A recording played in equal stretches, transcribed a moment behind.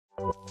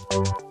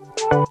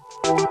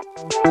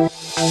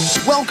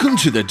Welcome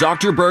to the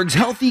Dr. Berg's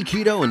Healthy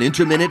Keto and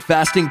Intermittent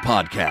Fasting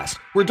Podcast,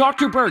 where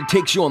Dr. Berg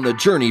takes you on the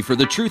journey for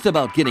the truth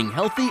about getting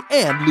healthy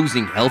and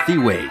losing healthy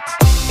weight.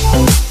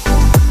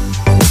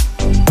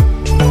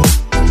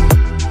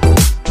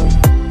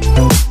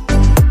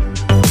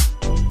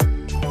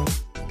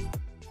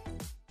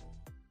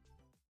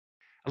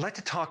 I'd like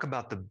to talk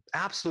about the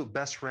absolute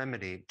best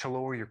remedy to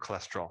lower your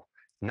cholesterol.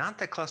 Not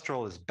that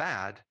cholesterol is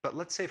bad, but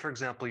let's say, for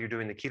example, you're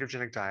doing the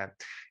ketogenic diet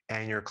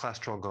and your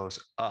cholesterol goes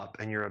up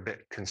and you're a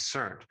bit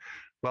concerned.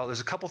 Well,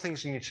 there's a couple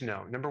things you need to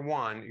know. Number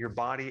one, your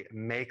body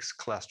makes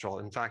cholesterol.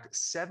 In fact,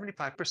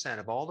 75%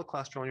 of all the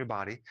cholesterol in your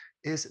body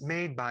is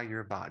made by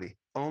your body.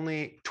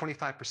 Only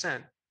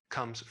 25%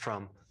 comes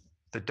from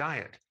the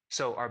diet.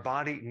 So our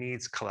body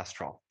needs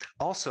cholesterol.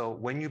 Also,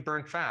 when you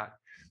burn fat,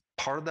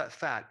 part of that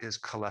fat is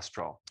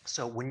cholesterol.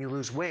 So when you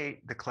lose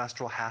weight, the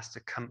cholesterol has to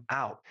come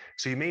out.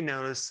 So you may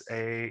notice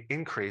an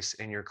increase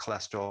in your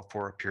cholesterol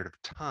for a period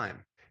of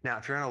time. Now,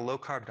 if you're on a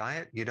low-carb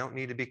diet, you don't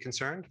need to be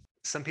concerned.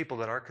 Some people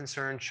that are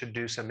concerned should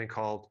do something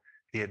called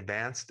the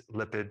Advanced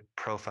Lipid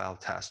Profile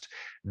Test.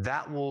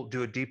 That will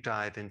do a deep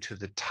dive into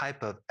the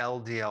type of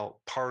LDL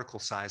particle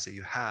size that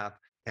you have.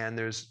 And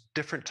there's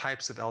different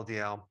types of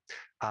LDL.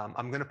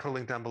 I'm going to put a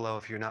link down below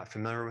if you're not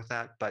familiar with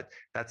that, but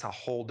that's a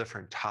whole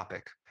different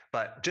topic.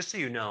 But just so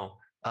you know,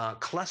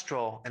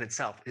 cholesterol in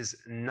itself is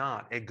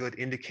not a good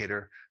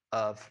indicator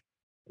of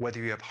whether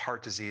you have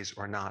heart disease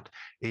or not.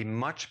 A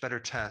much better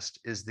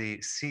test is the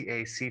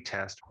CAC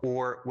test,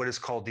 or what is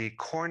called the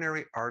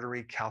coronary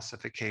artery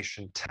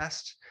calcification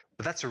test.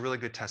 But that's a really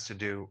good test to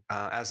do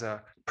as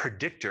a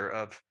predictor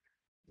of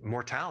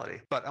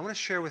mortality. But I want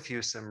to share with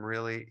you some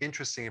really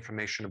interesting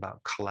information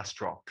about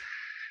cholesterol.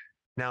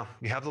 Now,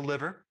 you have the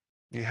liver,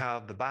 you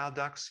have the bile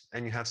ducts,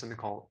 and you have something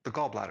called the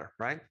gallbladder,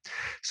 right?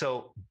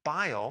 So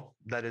bile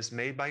that is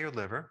made by your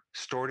liver,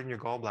 stored in your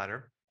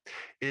gallbladder,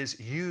 is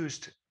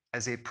used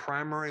as a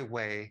primary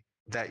way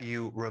that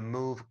you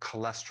remove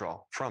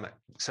cholesterol from it.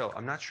 So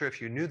I'm not sure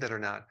if you knew that or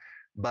not,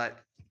 but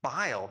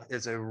bile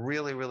is a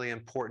really, really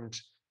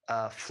important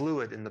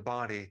fluid in the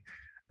body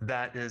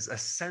that is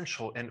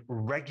essential in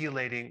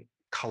regulating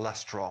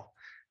cholesterol.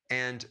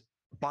 And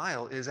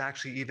bile is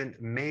actually even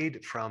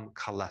made from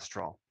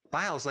cholesterol.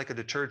 Bile is like a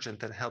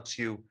detergent that helps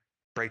you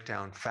break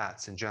down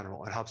fats in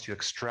general. It helps you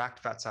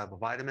extract fat-soluble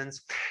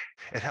vitamins.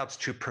 It helps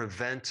to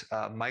prevent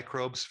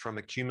microbes from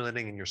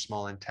accumulating in your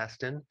small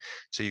intestine.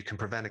 So you can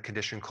prevent a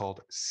condition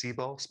called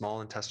SIBO,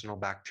 small intestinal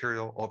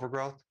bacterial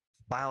overgrowth.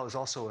 Bile is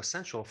also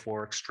essential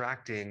for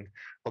extracting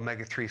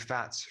omega-3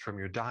 fats from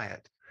your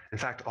diet. In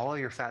fact, all of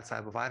your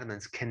fat-soluble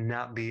vitamins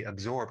cannot be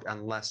absorbed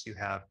unless you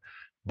have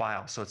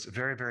bile. So it's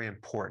very, very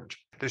important.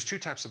 There's two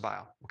types of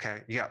bile,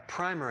 okay? You got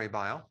primary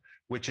bile,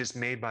 which is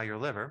made by your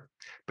liver,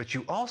 but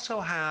you also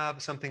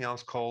have something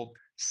else called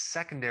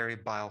secondary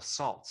bile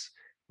salts,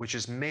 which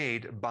is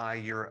made by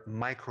your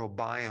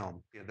microbiome,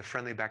 the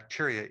friendly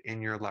bacteria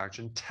in your large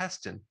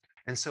intestine.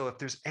 And so if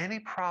there's any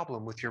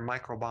problem with your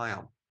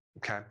microbiome,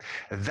 okay,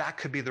 that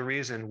could be the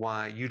reason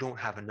why you don't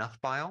have enough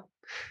bile.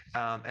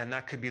 And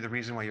that could be the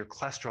reason why your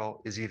cholesterol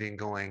is even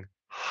going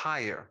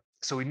higher.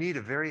 So we need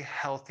a very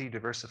healthy,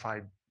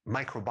 diversified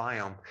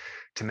microbiome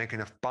to make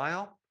enough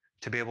bile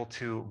to be able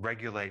to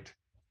regulate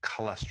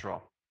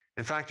cholesterol.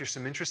 In fact, there's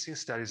some interesting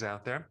studies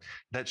out there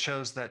that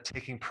shows that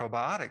taking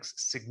probiotics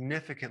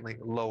significantly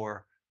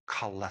lower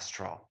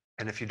cholesterol.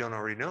 And if you don't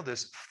already know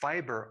this,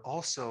 fiber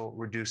also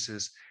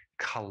reduces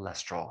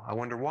cholesterol. I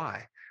wonder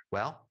why?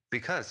 Well,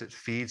 because it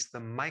feeds the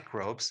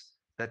microbes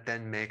that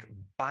then make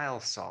bile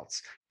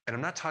salts. And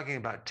I'm not talking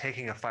about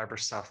taking a fiber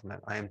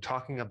supplement. I am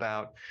talking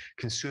about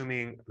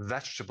consuming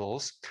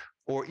vegetables,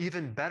 or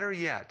even better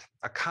yet,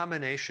 a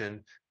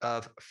combination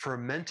of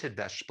fermented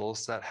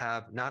vegetables that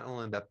have not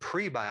only the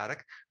prebiotic,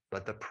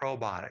 but the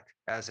probiotic,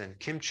 as in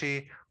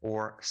kimchi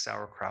or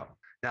sauerkraut.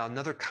 Now,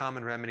 another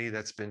common remedy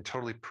that's been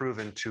totally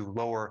proven to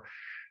lower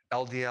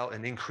LDL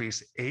and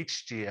increase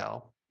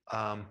HDL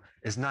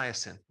is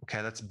niacin.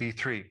 Okay, that's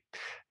B3.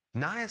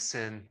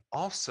 Niacin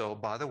also,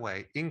 by the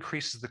way,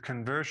 increases the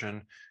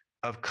conversion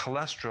of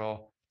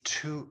cholesterol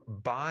to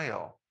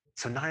bile.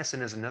 So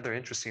niacin is another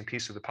interesting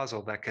piece of the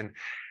puzzle that can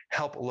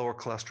help lower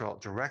cholesterol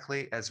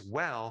directly, as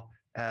well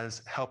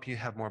as help you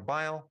have more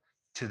bile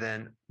to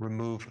then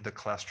remove the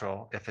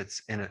cholesterol if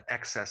it's in an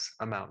excess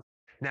amount.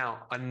 Now,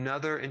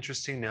 another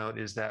interesting note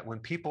is that when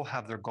people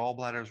have their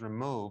gallbladders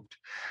removed,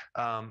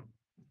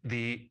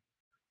 the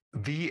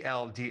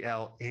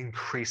VLDL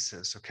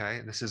increases,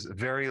 okay? This is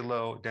very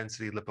low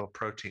density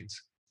lipoproteins.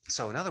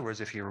 So in other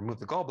words, if you remove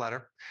the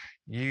gallbladder,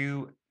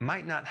 you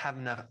might not have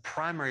enough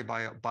primary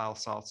bile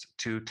salts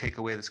to take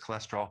away this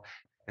cholesterol,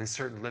 and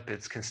certain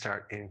lipids can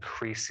start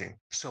increasing.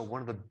 So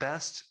one of the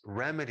best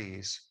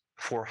remedies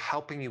for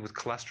helping you with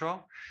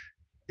cholesterol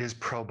is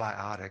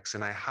probiotics.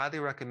 And I highly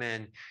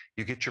recommend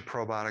you get your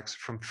probiotics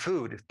from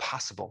food if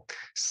possible.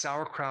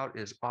 Sauerkraut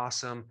is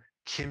awesome.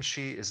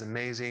 Kimchi is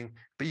amazing,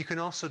 but you can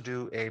also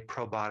do a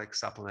probiotic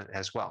supplement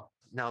as well.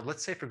 Now,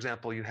 let's say, for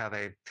example, you have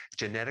a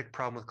genetic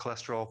problem with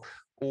cholesterol,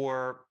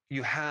 or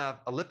you have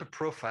a lipid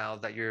profile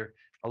that you're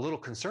a little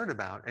concerned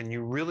about and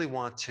you really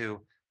want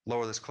to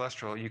lower this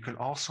cholesterol, you can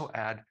also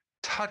add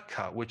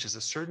TUDCA, which is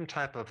a certain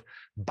type of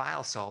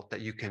bile salt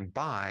that you can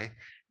buy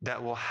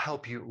that will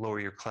help you lower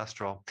your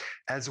cholesterol,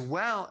 as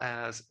well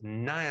as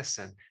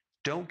niacin.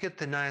 Don't get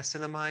the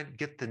niacinamide,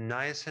 get the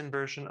niacin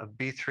version of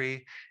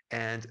B3,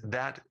 and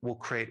that will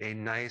create a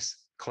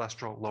nice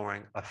cholesterol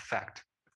lowering effect.